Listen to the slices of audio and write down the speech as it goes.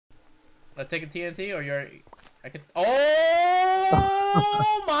Let's take a TNT or you're. I could. Oh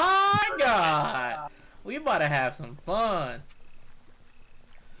my god! We about to have some fun.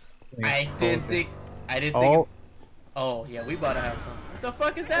 I didn't think. Oh yeah, we about to have some. What the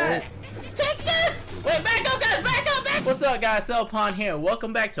fuck is that? Take this! Wait, back up, guys! Back up! Back! What's up, guys? AccelPhon here.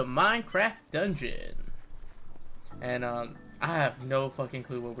 Welcome back to Minecraft Dungeon. And I have no fucking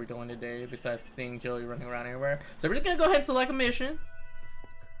clue what we're doing today besides seeing Joey running around everywhere. So we're just gonna go ahead and select a mission.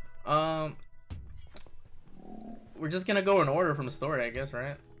 We're just gonna go in order from the story, I guess,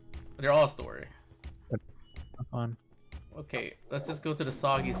 right? They're all story. Fun. Okay, let's just go to the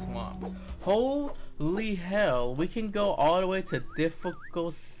soggy swamp. Holy hell, we can go all the way to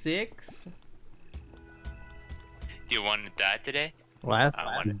difficult 6? Do you want to die today? Last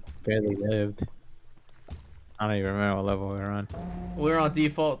one barely lived. I don't even remember what level we were on. We're on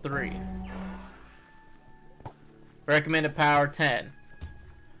default 3. Recommended power 10.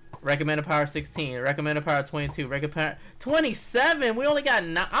 Recommended power 16. Recommended power 22. Recommended power 27. We only got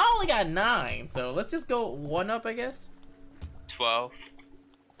 9. I only got 9. So let's just go 1 up, I guess. 12.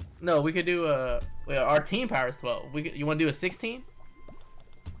 No, we could do well, our team power is 12. You want to do a 16?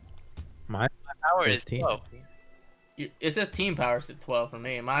 My power is 12. It says team power is 12 for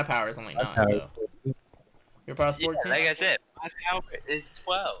me. My power is only 9. So. Your power's 14? Yeah, like I said, my power is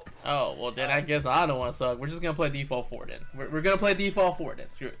 12. Oh, well then I guess I don't want to suck. We're just going to play default 4 then. We're going to play default 4 then.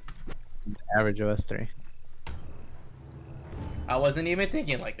 Screw it. Average was 3. I wasn't even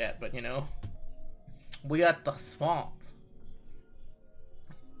thinking like that, but you know. We got the swamp.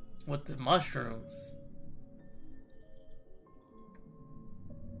 With the mushrooms.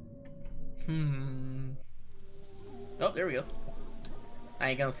 Oh, there we go. I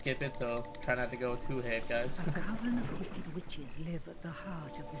ain't gonna skip it, so try not to go too ahead, guys. A coven of wicked witches live at the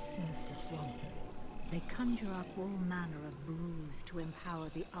heart of the sinister swamp. They conjure up all manner of brews to empower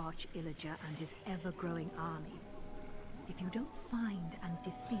the Arch-Illager and his ever-growing army. If you don't find and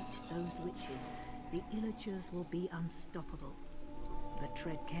defeat those witches, the Illagers will be unstoppable. But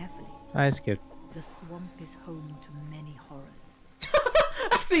tread carefully. I skipped. The swamp is home to many horrors.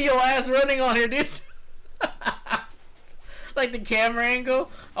 I see your ass running on here, dude. Like the camera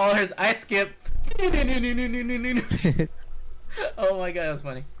angle. Oh, here's I skip. Oh my god, that was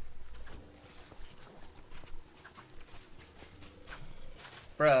funny.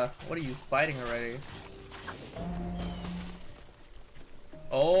 Bruh, what are you fighting already?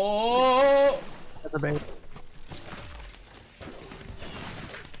 Oh! That's a bait.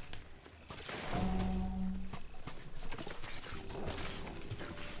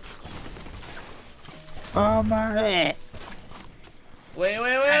 Oh my! Wait!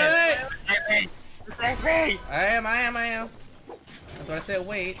 I am. That's what I said,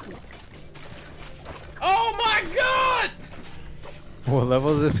 wait. Oh my god! What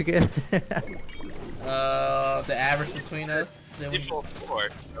level is this again? The average between us. Then we... Default 4.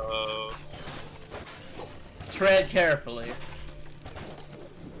 So... Tread carefully.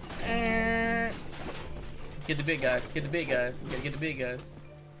 And... Get the big guys. Get the big guys. You gotta get the big guys.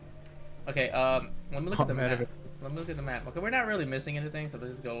 Okay, let me look at the map. Let me look at the map. Okay, we're not really missing anything, so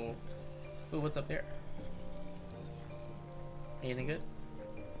let's just go... Ooh, what's up there? Anything good?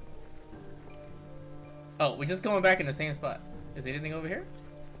 Oh, we're just going back in the same spot. Is there anything over here?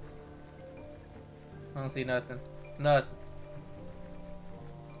 I don't see nothing. Nothing.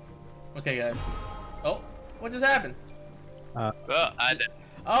 Okay, guys. Oh, what just happened? Well, I did.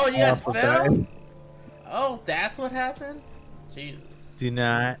 Oh, you guys fell? Oh, that's what happened? Jesus. Do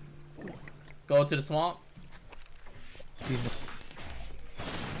not. Go to the swamp? Do not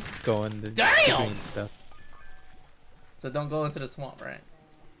go in the Damn! green stuff. So don't go into the swamp, right?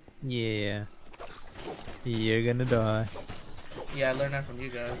 Yeah. You're gonna die. Yeah, I learned that from you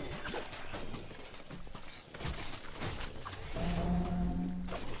guys.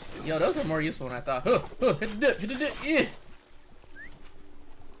 Yo, those are more useful than I thought. Hit the dip, yeah.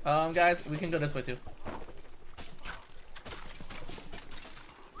 Guys, we can go this way too.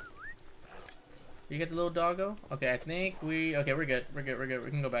 You get the little doggo? Okay, I think okay, we're good. We're good.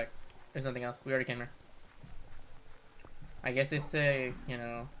 We can go back. There's nothing else. We already came here. I guess they say, you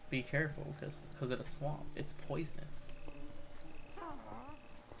know, be careful because of the swamp. It's poisonous.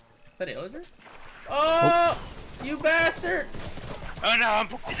 Is that Illager? Oh, you bastard! Oh no, I'm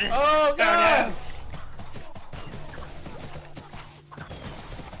poisoned! Oh god! Oh, no.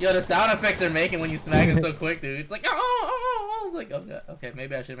 Yo, the sound effects they're making when you smack him so quick, dude. It's like, oh, I was like, oh god. Okay,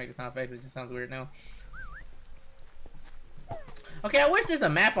 maybe I should make the sound effects. It just sounds weird now. Okay, I wish there's a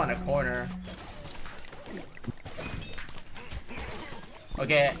map on the corner.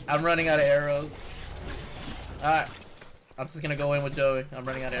 Okay, I'm running out of arrows. Alright. I'm just gonna go in with Joey. I'm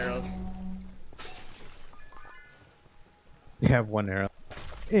running out of arrows. You have one arrow.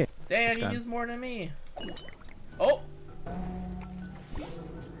 Yeah. Damn, you Done. use more than me. Oh!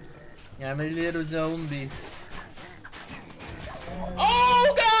 Yeah, I'm a little zombie.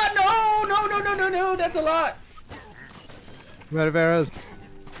 Oh god, no! No, no, no, no, no! That's a lot! I'm out of arrows.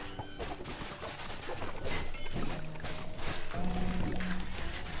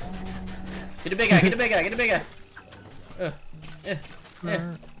 Get the big guy, get the big guy, get the big guy!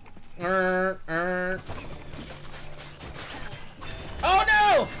 Oh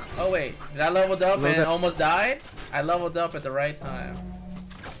no! Oh wait, did I leveled up and almost died? I leveled up at the right time.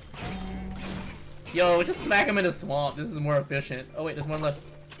 Yo, just smack him in the swamp. This is more efficient. Oh wait, there's one left.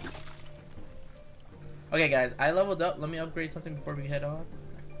 Okay guys, I leveled up. Let me upgrade something before we head on.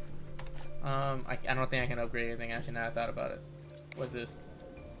 I don't think I can upgrade anything actually now I thought about it. What's this?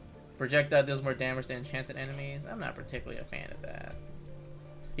 Projectile deals more damage to enchanted enemies. I'm not particularly a fan of that.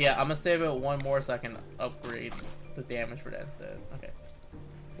 Yeah, I'm gonna save it one more so I can upgrade the damage for that instead. Okay,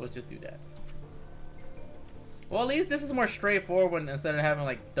 we'll just do that. Well, at least this is more straightforward instead of having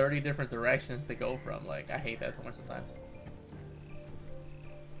like 30 different directions to go from. Like, I hate that so much sometimes.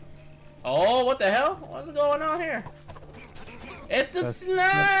 Oh, what the hell? What's going on here? It's a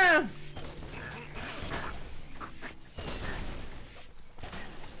slime!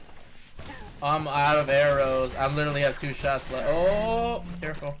 I'm out of arrows. I literally have 2 shots left. Oh,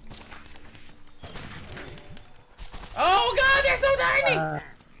 careful. Oh god, they're so tiny!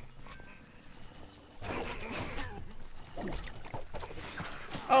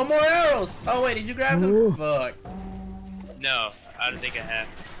 Oh, more arrows! Oh wait, did you grab them? Ooh. Fuck. No, I don't think I have.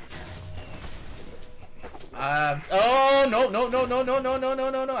 Oh no no no no no no no no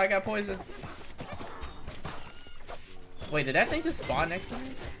no no! I got poisoned. Wait, did that thing just spawn next to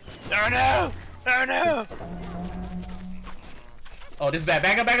me? Oh no! Oh no! Oh, this is bad.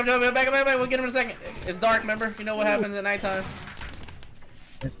 Back up, back up, back up, back up, back up. We'll get him in a second. It's dark, remember? You know what happens at nighttime.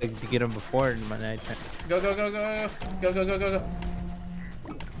 I think to get him before in my nighttime. Go, go, go, go, go, go, go, go, go.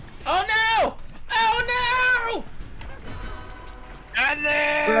 Oh no! Oh no! I'm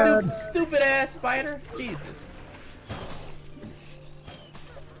there! Stupid ass spider. Jesus.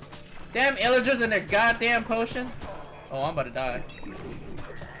 Damn illagers and their goddamn potion. Oh, I'm about to die.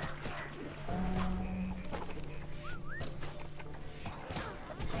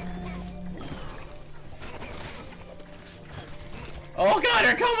 Oh god,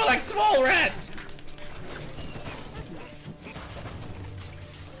 they're coming like small rats!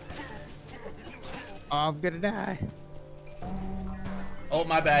 Oh, I'm gonna die. Oh,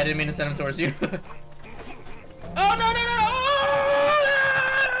 my bad. I didn't mean to send him towards you. Oh, no, no, no, no!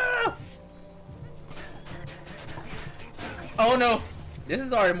 Oh, no. This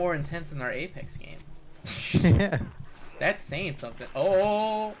is already more intense than our Apex game. Yeah. That's saying something.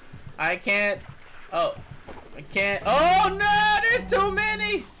 Oh, I can't. Oh, I can't. Oh, no, there's too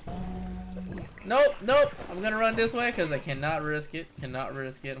many. Nope, nope. I'm going to run this way because I cannot risk it. Cannot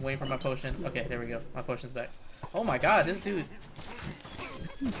risk it. I'm waiting for my potion. Okay, there we go. My potion's back. Oh, my God. This dude.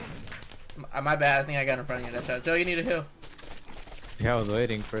 My bad. I think I got in front of you that shot. Joe, you need a heal. Yeah, I was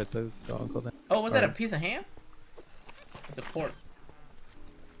waiting for it to go and go down. Oh, was that a piece of ham? It's a pork.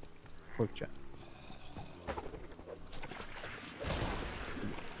 Pork chop.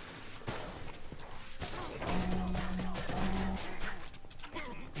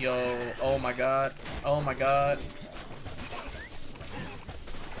 Yo, oh my god. Oh my god.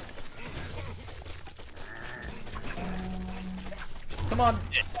 Come on.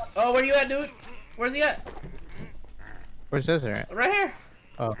 Oh, where you at, dude? Where's he at? Where's this at? Right here.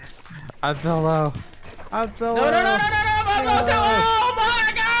 Oh. I'm so low. I'm so No, low. no, no, no, no, no, I'm low too. Oh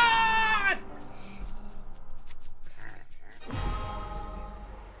my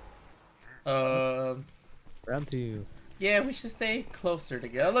god! Round 2. Yeah, we should stay closer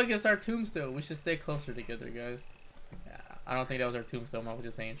together. Look, it's our tombstone. We should stay closer together, guys. Yeah, I don't think that was our tombstone. I was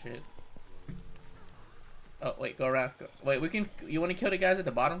just saying shit. Oh, wait, go around. Go. Wait, we can. You want to kill the guys at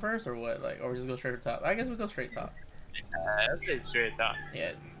the bottom first, or what? Like, or just go straight to top? I guess we'll go straight top. Let's say straight top.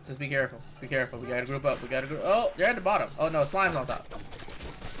 Yeah, just be careful. Just be careful. We gotta group up. We gotta group. Oh, they're at the bottom. Oh no, slime's on top.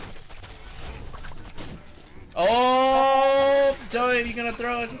 Oh, Joey, if you're gonna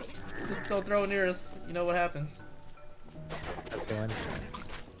throw it, just don't throw it near us. You know what happens.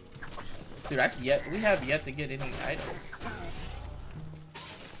 Dude, we have yet to get any items.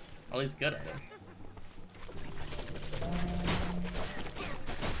 At least good items.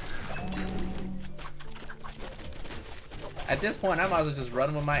 At this point, I might as well just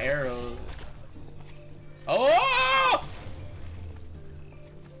run with my arrows. Oh!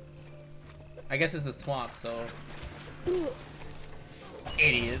 I guess it's a swamp, so.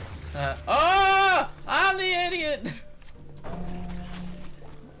 Idiots. Oh! I'm the idiot!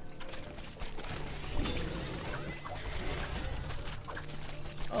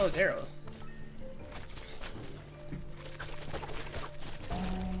 Oh, look, arrows.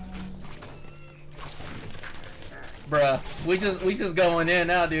 Bruh, we just going in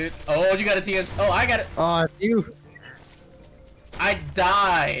now, dude. Oh, you got a TNT. Oh, I got it. Oh, it's you. I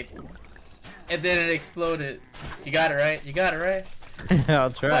died. And then it exploded. You got it right? You got it right? I'll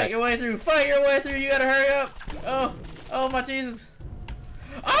try. Fight your way through. Fight your way through. You gotta hurry up. Oh, oh my Jesus.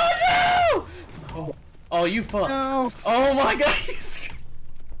 Oh no! Oh, oh you fuck. No. Oh my God.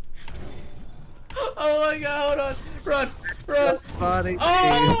 Oh my God. Hold on. Run. Run. Funny,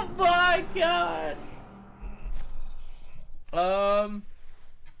 Oh my God.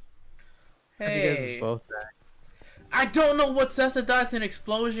 Hey. Both died. I don't know what Sessa died to an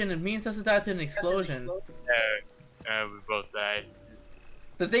explosion, and me and Sessa died to an explosion. We both died.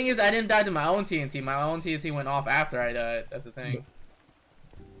 The thing is, I didn't die to my own TNT. My own TNT went off after I died. That's the thing.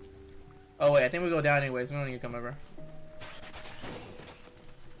 Oh wait, I think we go down anyways. We don't need to come over.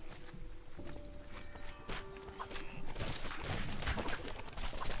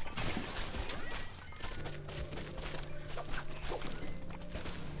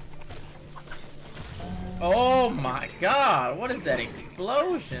 Oh my God, what is that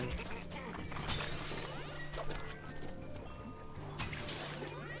explosion?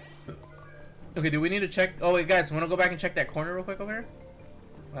 Okay, do we need to check? Oh wait, guys, wanna go back and check that corner real quick over here?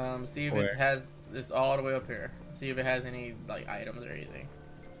 See if it has this all the way up here. See if it has any like items or anything.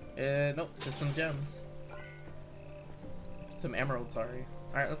 Nope, just some gems. Some emeralds, sorry.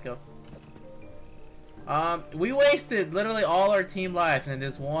 Alright, let's go. We wasted literally all our team lives in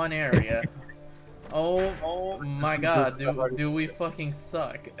this one area. Oh my God, do we fucking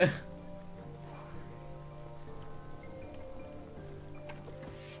suck.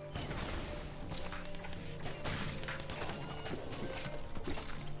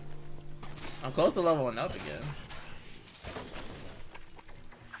 I'm close to leveling up again.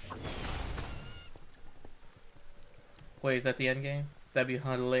 Wait, is that the end game? That'd be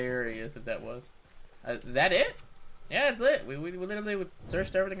hilarious if that was. That it? Yeah, it's lit. We literally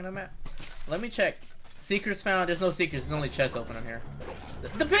searched everything in the map. Let me check. Secrets found. There's no secrets. There's only chests open in here.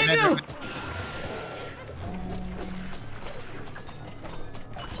 The Pingu!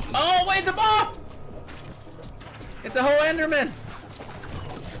 Oh, wait, it's a boss! It's a whole Enderman!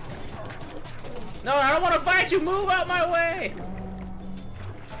 No, I don't want to fight you! Move out my way!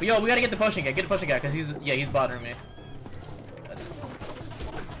 But yo, we gotta get the potion guy. Get the potion guy, because he's bothering me.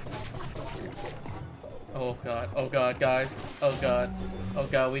 Oh God! Oh God, guys! Oh God! Oh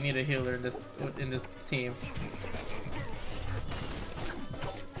God! We need a healer in this team.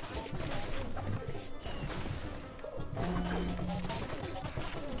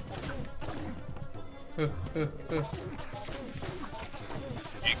 You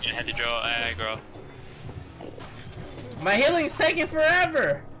had to draw aggro. My healing's taking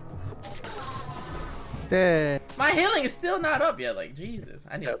forever. Dead. My healing is still not up yet. Like Jesus,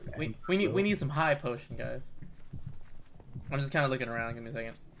 I need we need some high potion, guys. I'm just kind of looking around. Give me a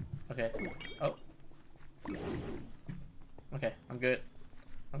second. Okay. Oh. Okay, I'm good.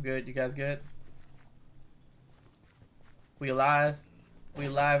 I'm good. You guys good? We alive? We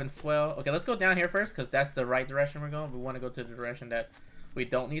alive and swell? Okay, let's go down here first because that's the right direction we're going. We want to go to the direction that we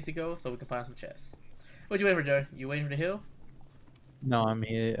don't need to go so we can find some chests. What you waiting for, Joe? You waiting for the hill? No, I'm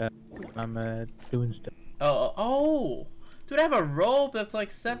here. I'm doing stuff. Oh, dude, I have a robe that's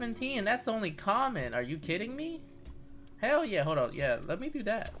like 17. That's only common. Are you kidding me? Hell yeah, hold on. Yeah, let me do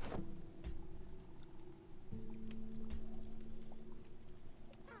that.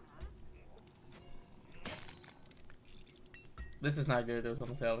 This is not good. I was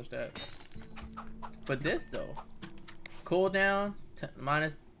gonna salvage that. But this though, cooldown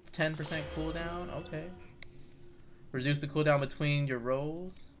minus 10% cooldown. Okay. Reduce the cooldown between your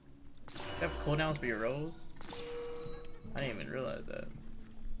rolls. You have cooldowns for your rolls? I didn't even realize that.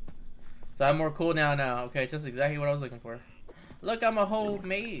 So I have more cooldown now. Okay, just exactly what I was looking for. Look, I'm a whole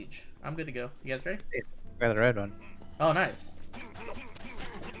mage. I'm good to go. You guys ready? I got the red one. Oh, nice.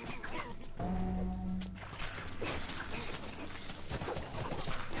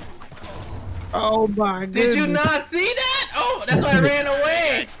 Oh my goodness. Did you not see that? Oh, that's why I ran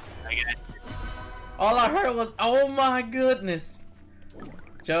away. All I heard was, oh my goodness.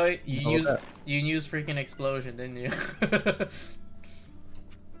 Joey, you used freaking explosion, didn't you?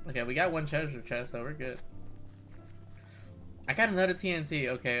 Okay, we got one treasure chest, so we're good. I got another TNT.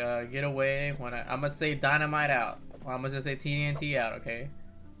 Okay, get away. I'm gonna say dynamite out. Well, I'm gonna just say TNT out. Okay.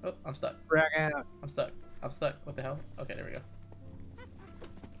 Oh, I'm stuck. Frag out. I'm stuck. I'm stuck. What the hell? Okay, there we go.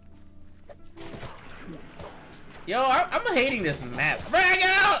 Yo, I'm hating this map. Frag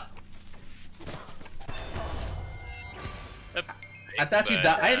out! I thought you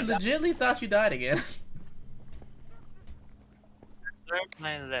died. I legitimately thought you died again. Learn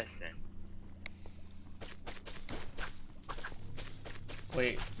my lesson.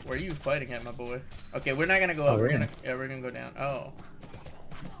 Wait, where are you fighting at, my boy? Okay, we're not gonna go up. We're gonna go down. Oh.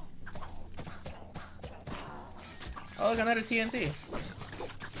 Oh, look, another TNT.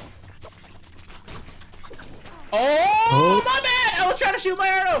 Oh, my bad! I was trying to shoot my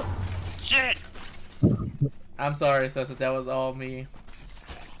arrow. Shit. I'm sorry, Cessa. That was all me.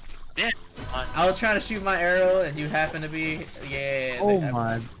 Yeah. I was trying to shoot my arrow, and you happened to be. Yeah. Oh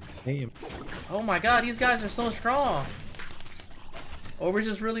my damn. Oh my God, these guys are so strong. Or we're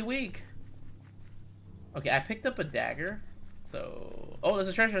just really weak. Okay, I picked up a dagger. So, oh, there's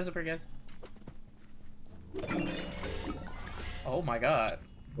a treasure chest up here, guys. Oh my God,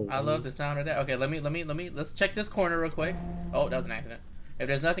 I love the sound of that. Okay, let's check this corner real quick. Oh, that was an accident. If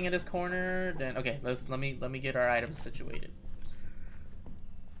there's nothing in this corner, then okay, let me get our items situated.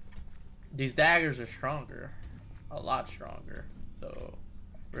 These daggers are stronger, a lot stronger. So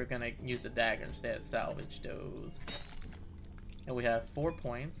we're gonna use the dagger instead, salvage those. And we have 4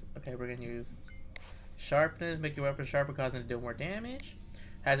 points. Okay, we're gonna use sharpness, make your weapon sharper, causing it to do more damage.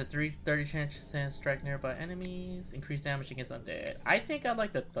 Has a 30 chance to strike nearby enemies. Increase damage against undead. I think I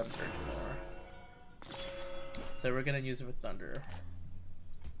like the thunder more. So we're gonna use it for thunder.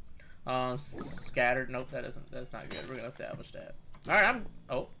 Scattered. Nope, that's not good. We're gonna salvage that. Alright,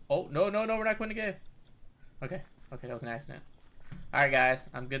 no, we're not going to go. Okay, that was an accident. Alright guys,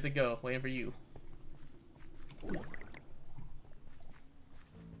 I'm good to go. Waiting for you.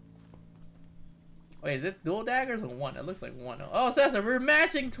 Wait, is it dual daggers or one? It looks like one. Oh, Cessa, we're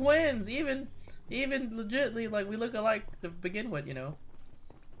matching twins. Even legitly, like, we look alike to begin with, you know.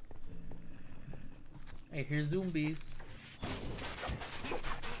 Hey, here's zombies.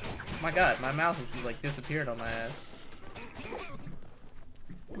 My God, my mouse has like disappeared on my ass.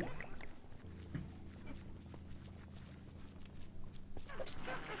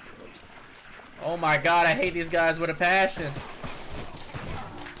 Oh my God, I hate these guys with a passion.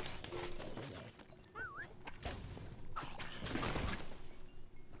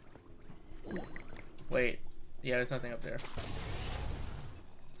 Wait, yeah, there's nothing up there.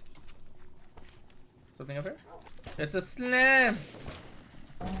 Something up here? It's a slam!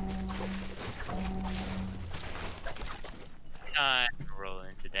 Time to roll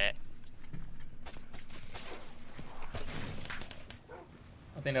into that.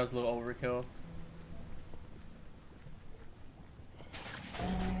 I think that was a little overkill.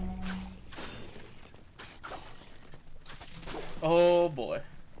 Oh boy.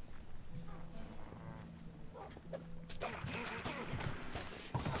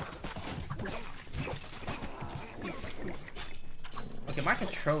 Okay, my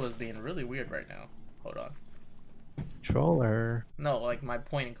controller's being really weird right now. Hold on. Controller? No, like my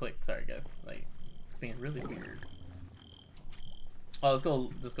point and click. Sorry guys. Like, it's being really weird. Oh, let's go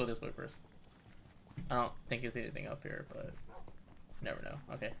this way first. I don't think there's anything up here, but never know.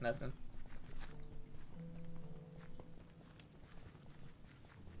 Okay, nothing.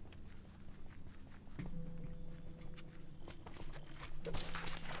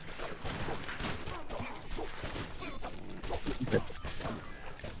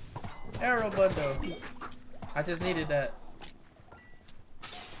 Arrow bundle. I just needed that.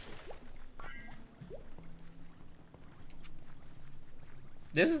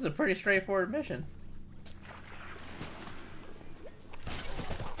 This is a pretty straightforward mission.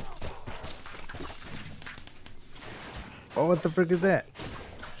 Oh, what the frick is that?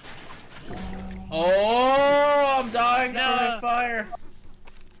 Oh, I'm dying from the fire.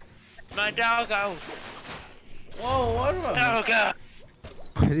 My doggo. Whoa, what am I? Doggo.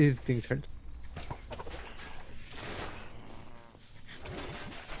 Why do these things hurt?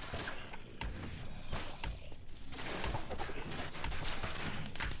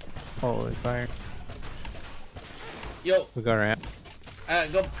 Holy fire. Yo. We got our app.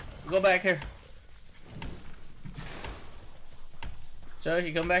 Go back here. Joe,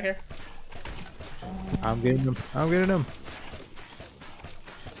 you come back here. I'm getting him. I'm getting him.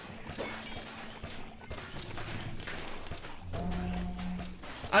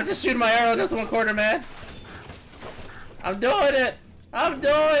 I'm just shooting my arrow in this one corner, man. I'm doing it. I'm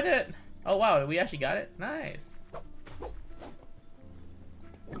doing it. Oh wow, we actually got it. Nice.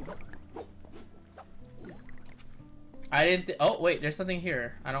 I didn't. Oh wait, there's something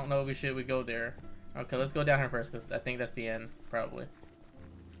here. I don't know if we go there. Okay, let's go down here first because I think that's the end, probably.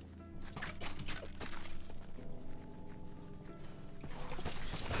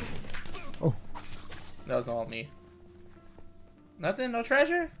 Oh, that was all me. Nothing, no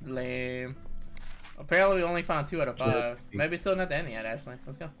treasure? Lame. Apparently we only found 2 out of 5. Maybe still not the end yet, actually.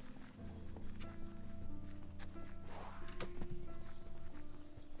 Let's go.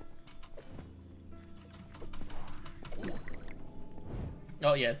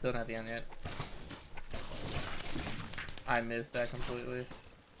 Oh yeah, still not the end yet. I missed that completely.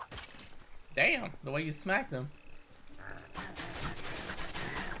 Damn, the way you smacked them.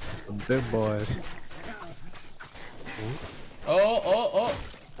 Some big boys. Oh, oh, oh.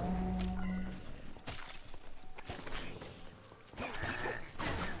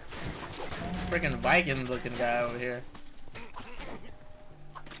 Freaking Viking looking guy over here.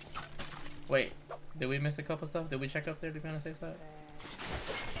 Wait, did we miss a couple stuff? Did we check up there to be on the safe side?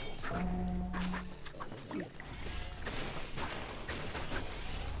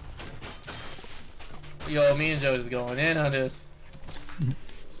 Yo, me and Joe is going in on this.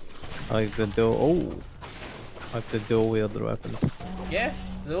 I like the dual. Oh, I like the dual wielded weapons. Yeah,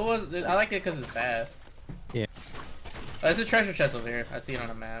 I like it because it's fast. Yeah. There's a treasure chest over here. I see it on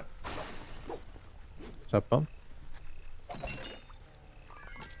the map. What's up, bum?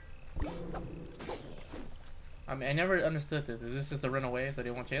 I mean, I never understood this. Is this just a runaway so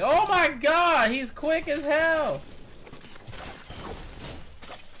they won't chase? Oh my god, he's quick as hell!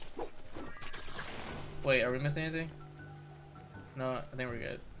 Wait, are we missing anything? No, I think we're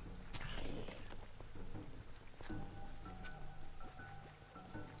good.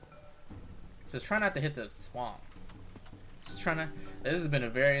 Just try not to hit the swamp. Just trying to. This has been a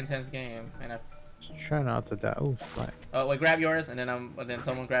very intense game, and I. Try not to die. Oh, fuck. Oh wait, grab yours, and then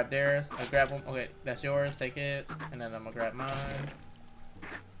someone grab theirs. I grab one. Okay, that's yours. Take it, and then I'm gonna grab mine.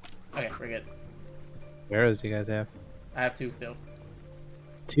 Okay, we're good. Arrows do you guys have? I have 2 still.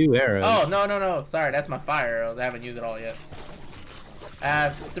 2 arrows. Oh no no no! Sorry, that's my fire arrows. I haven't used it all yet. I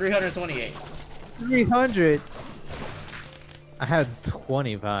have 328. 300. I had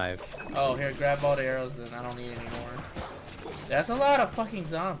 25. Oh, here, grab all the arrows, then I don't need any more. That's a lot of fucking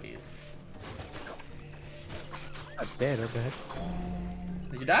zombies. I'm dead, what the heck?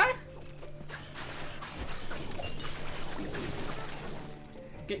 Did you die?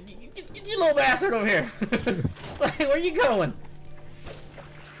 Get you little bastard over here! Like, where you going?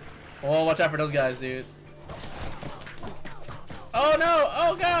 Oh, watch out for those guys, dude. Oh no!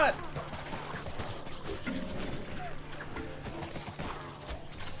 Oh god!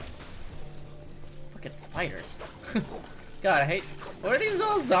 Fucking spiders. God, I hate. What are these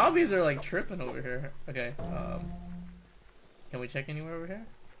little zombies are like tripping over here? Okay, can we check anywhere over here?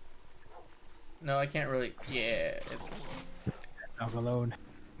 No, I can't really. Yeah, it's. I'm alone.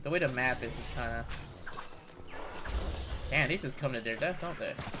 The way the map is kind of. Damn, they just come to their death, don't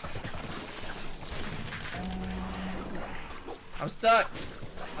they? I'm stuck.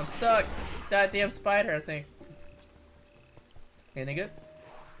 I'm stuck. Goddamn spider, I think. Anything good?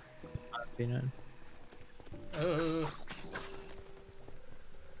 None. Oh.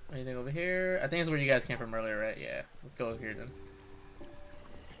 Anything over here? I think it's where you guys came from earlier, right? Yeah. Let's go over here then.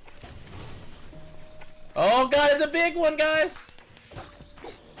 Oh god, it's a big one, guys!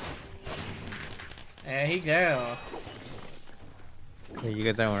 And he down. Yeah, you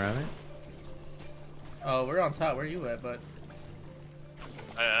guys know where I'm at? Oh, we're on top. Where are you at, bud?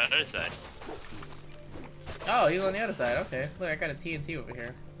 Other side. Oh, he's on the other side. Okay. Look, I got a TNT over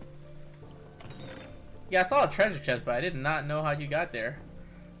here. Yeah, I saw a treasure chest, but I did not know how you got there.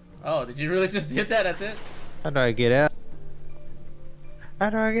 Oh, did you really just did that? That's it? How do I get out? How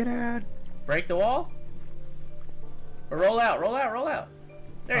do I get out? Break the wall? Or roll out, roll out, roll out.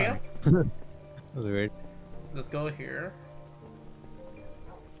 There you go. That was weird. Let's go here.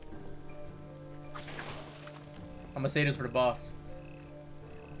 I'm gonna save this for the boss.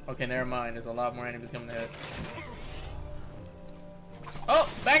 Okay, never mind. There's a lot more enemies coming ahead. Oh,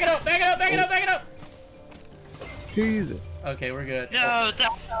 back it up, back it up, back it up, back it up. Jesus. Okay, we're good. No,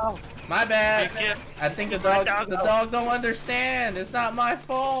 no. My bad. Yeah. I think the dog don't understand. It's not my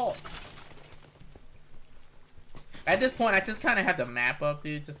fault. At this point, I just kind of have to map up,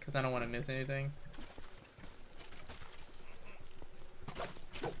 dude, just because I don't want to miss anything.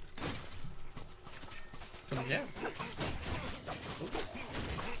 Yeah.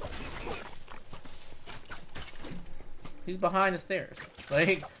 He's behind the stairs.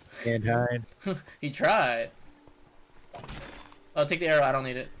 Like. Can't hide. He tried. I'll take the arrow. I don't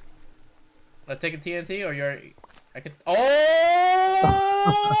need it. Let's take a TNT, or you're. I could. Oh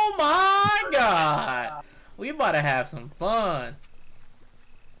my god! We about to have some fun.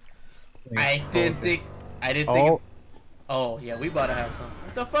 I didn't think. Oh yeah, we about to have some.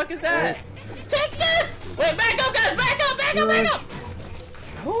 What the fuck is that? Take this! Wait, back up, guys! Back up! Back up! Back up!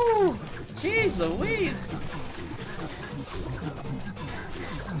 Whoo! Jeez Louise!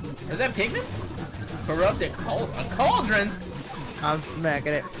 Is that pigment? Corrupted cauldron. A cauldron? I'm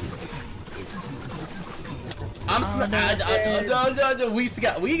smacking it. I'm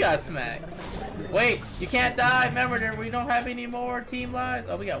we got smacked. Wait, you can't die. Remember, we don't have any more team lives.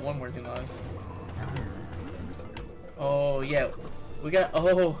 Oh, we got one more team lives. Oh yeah, we got.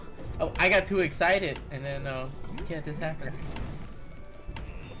 Oh, I got too excited, and then yeah, this happened.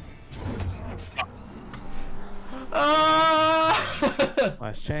 Oh!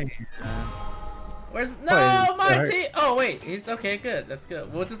 Last change. Where's my team? Oh wait, he's okay. Good, that's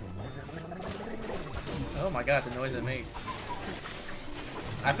good. We'll just. Oh my god, the noise it makes.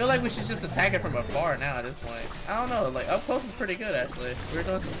 I feel like we should just attack it from afar now at this point. I don't know, like up close is pretty good actually. We're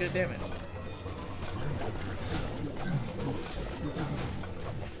doing some good damage.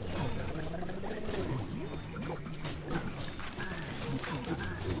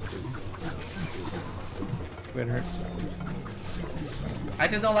 It hurts. I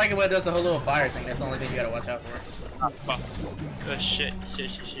just don't like it when it does the whole little fire thing. That's the only thing you gotta watch out for. Oh, fuck. Oh, shit.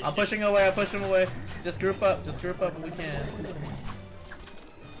 I'm pushing away, I'm pushing away. Just group up if we can.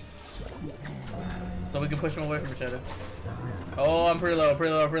 So we can push them away from each other. Oh, I'm pretty low.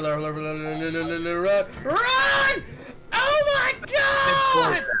 Run! Oh my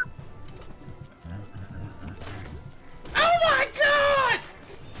god! Oh my god!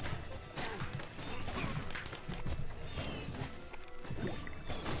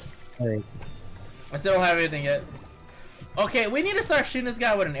 Hey. I still don't have anything yet. Okay, we need to start shooting this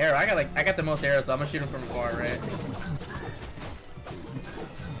guy with an arrow. I got the most arrows, so I'm gonna shoot him from far, right?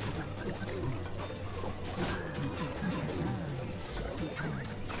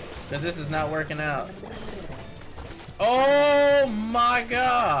 Because this is not working out. Oh my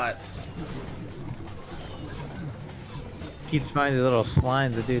god! Keeps finding the little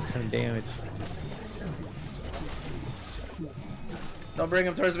slimes that do a ton of damage. Don't bring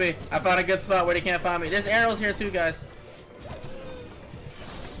him towards me. I found a good spot where they can't find me. There's arrows here too, guys.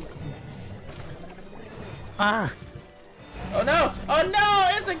 Ah! Oh no! Oh no!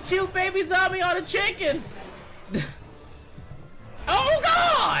 It's a cute baby zombie on a chicken! Oh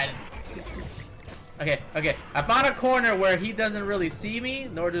god! Okay. I found a corner where he doesn't really see me,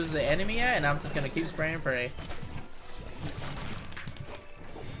 nor does the enemy yet, and I'm just gonna keep spraying and pray.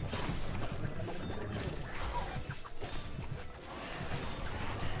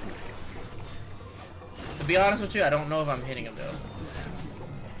 To be honest with you, I don't know if I'm hitting him though.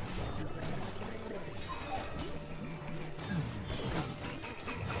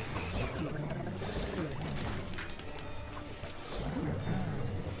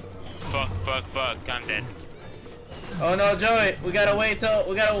 Fuck, I'm dead. Oh no, Joey, we gotta wait till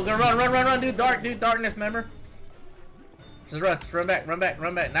we're gonna run, dude, darkness, remember? Just run back.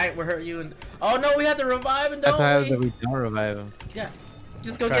 Night will hurt you and oh no, we have to revive him, don't we? We don't revive him. Yeah,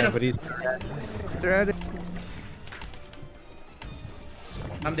 just go get him. But he's dead.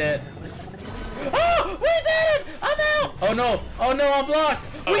 I'm dead. Oh, we did it! I'm out! Oh no, I'm blocked.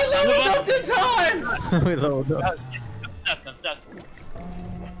 We leveled up in time. We leveled up. I'm stuck.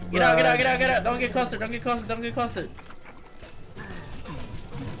 Get out. Don't get clustered.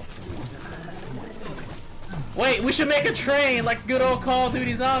 Wait, we should make a train like good old Call of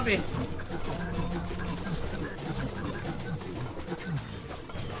Duty Zombie.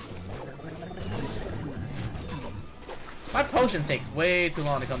 My potion takes way too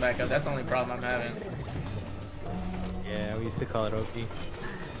long to come back up. That's the only problem I'm having. Yeah, we used to call it OP.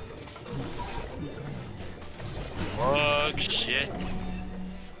 Fuck, shit.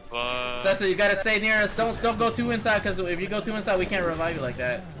 Fuck. Cessa, you gotta stay near us. Don't go too inside, because if you go too inside, we can't revive you like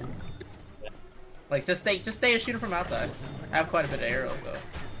that. Like, just stay and shoot him from outside. I have quite a bit of arrows, so.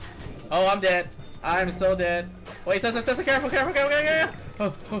 Oh, I'm dead. I'm so dead. Wait, Cessa, careful.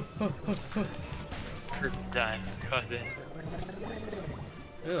 Oh. Dying. God damn.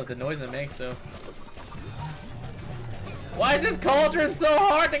 Ew, the noise it makes, though. Why is this Cauldron so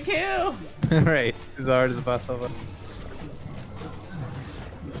hard to kill? Right, it's hard as possible.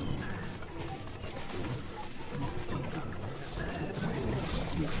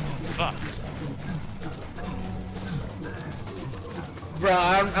 Fuck. Bro,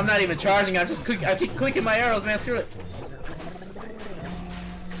 I'm not even charging. I keep clicking my arrows, man. Screw it.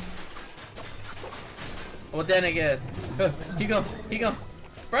 Well, then again. Keep going.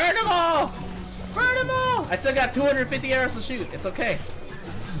 Burn them all! I still got 250 arrows to shoot. It's okay.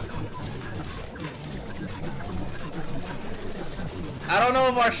 I don't know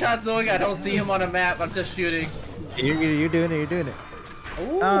if our shot's doing. I don't see him on a map. I'm just shooting. You're doing it.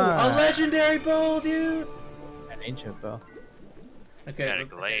 Ooh, a legendary bow, dude. An ancient bow. Okay. Got a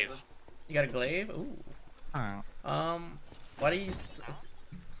glaive. You got a glaive? Ooh. Oh. Why do you...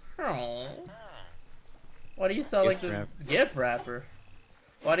 Oh. Why do you sound like the gift wrapper?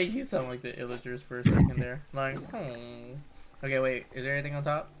 Why did you sound like the illagers for a second there? Like, oh. Okay, wait. Is there anything on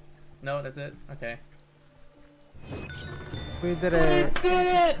top? No, that's it? Okay. We did it! We did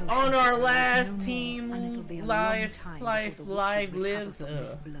it! On our last team live lives.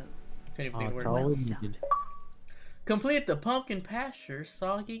 Couldn't even think of the word. Complete the pumpkin pasture,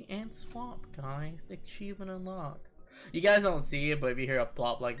 soggy, and swamp, guys. Achievement unlocked. You guys don't see it, but if you hear a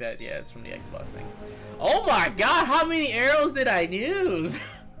plop like that, yeah, it's from the Xbox thing. Oh my god, how many arrows did I use?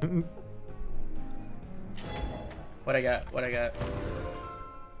 What I got? What I got?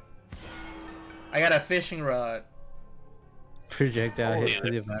 I got a fishing rod. Projectile hit for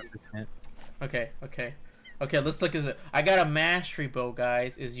the 5%. Okay, okay. Okay, let's look at it. I got a mastery bow,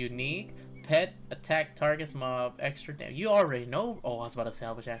 guys. Is unique. Pet, attack targets, mob, extra damage. You already know. Oh, I was about to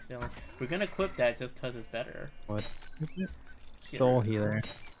salvage accidentally. We're gonna equip that just because it's better. What? Soul healer.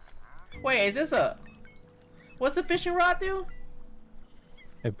 Wait, is this a... What's the fishing rod do?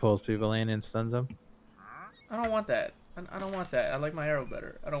 It pulls people in and stuns them. I don't want that. I don't want that. I like my arrow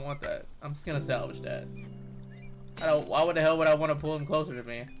better. I don't want that. I'm just gonna salvage that. I don't... Why the hell would I want to pull him closer to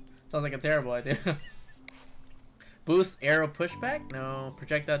me? Sounds like a terrible idea. Boost arrow pushback? No.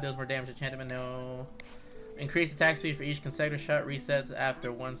 Projectile deals more damage. Enchantment? No. Increase attack speed for each consecutive shot resets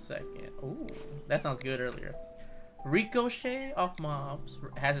after 1 second. Ooh, that sounds good earlier. Ricochet off mobs.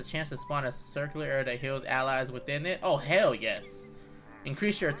 Has a chance to spawn a circular arrow that heals allies within it. Oh, hell yes.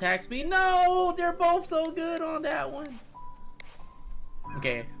 Increase your attack speed? No! They're both so good on that one.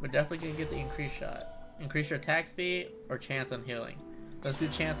 Okay, we're definitely going to get the increased shot. Increase your attack speed or chance on healing. Let's do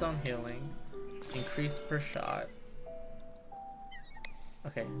chance on healing. Increase per shot.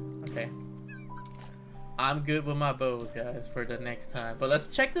 Okay, okay. I'm good with my bows, guys, for the next time. But let's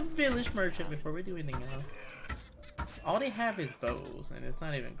check the village merchant before we do anything else. All they have is bows, and it's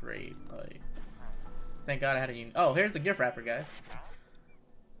not even great. Like, thank God I had a unit. Oh, here's the gift wrapper, guys.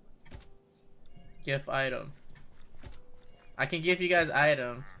 Gift item. I can give you guys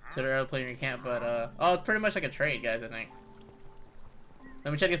item to the other player in camp, but oh, it's pretty much like a trade, guys. I think.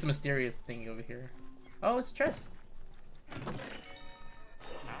 Let me check this mysterious thing over here. Oh, it's a chest.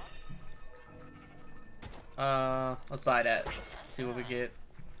 Let's buy that. See what we get.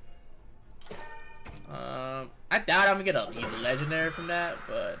 I doubt I'm gonna get a legendary from that,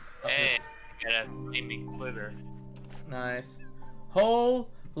 but hey, got a flaming quiver. Nice.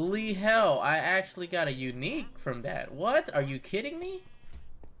 Holy hell! I actually got a unique from that. What? Are you kidding me?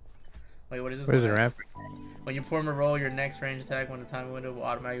 Wait, what is this? Where's the ramp? When you perform a roll, your next range attack when the time window will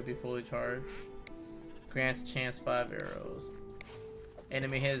automatically be fully charged. Grants chance 5 arrows.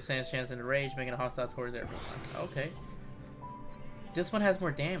 Enemy hits sends chance in the range, making a hostile towards everyone. Okay. This one has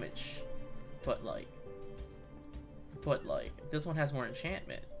more damage, but like, this one has more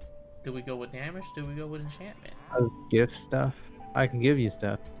enchantment. Do we go with damage? Do we go with enchantment? Gift stuff. I can give you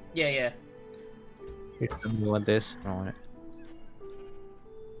stuff. Yeah, yeah. You want this? I want it.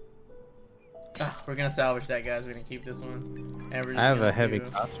 Ah, we're gonna salvage that, guys. We're gonna keep this one. And we're just I have gonna a heavy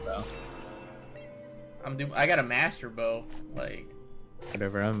crossbow. I got a master bow. Like.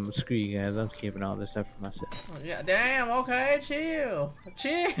 Whatever. Screw you guys. I'm keeping all this stuff for myself. Yeah. Damn. Okay. Chill.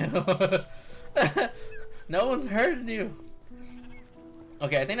 Chill. No one's hurting you.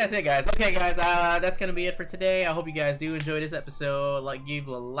 Okay, I think that's it, guys. Okay, guys, that's gonna be it for today. I hope you guys do enjoy this episode. Like, give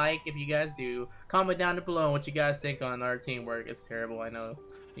a like if you guys do. Comment down below what you guys think on our teamwork. It's terrible, I know.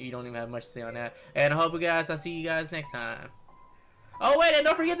 You don't even have much to say on that. And I hope I'll see you guys next time. Oh wait, and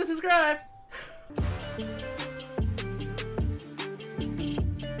don't forget to subscribe.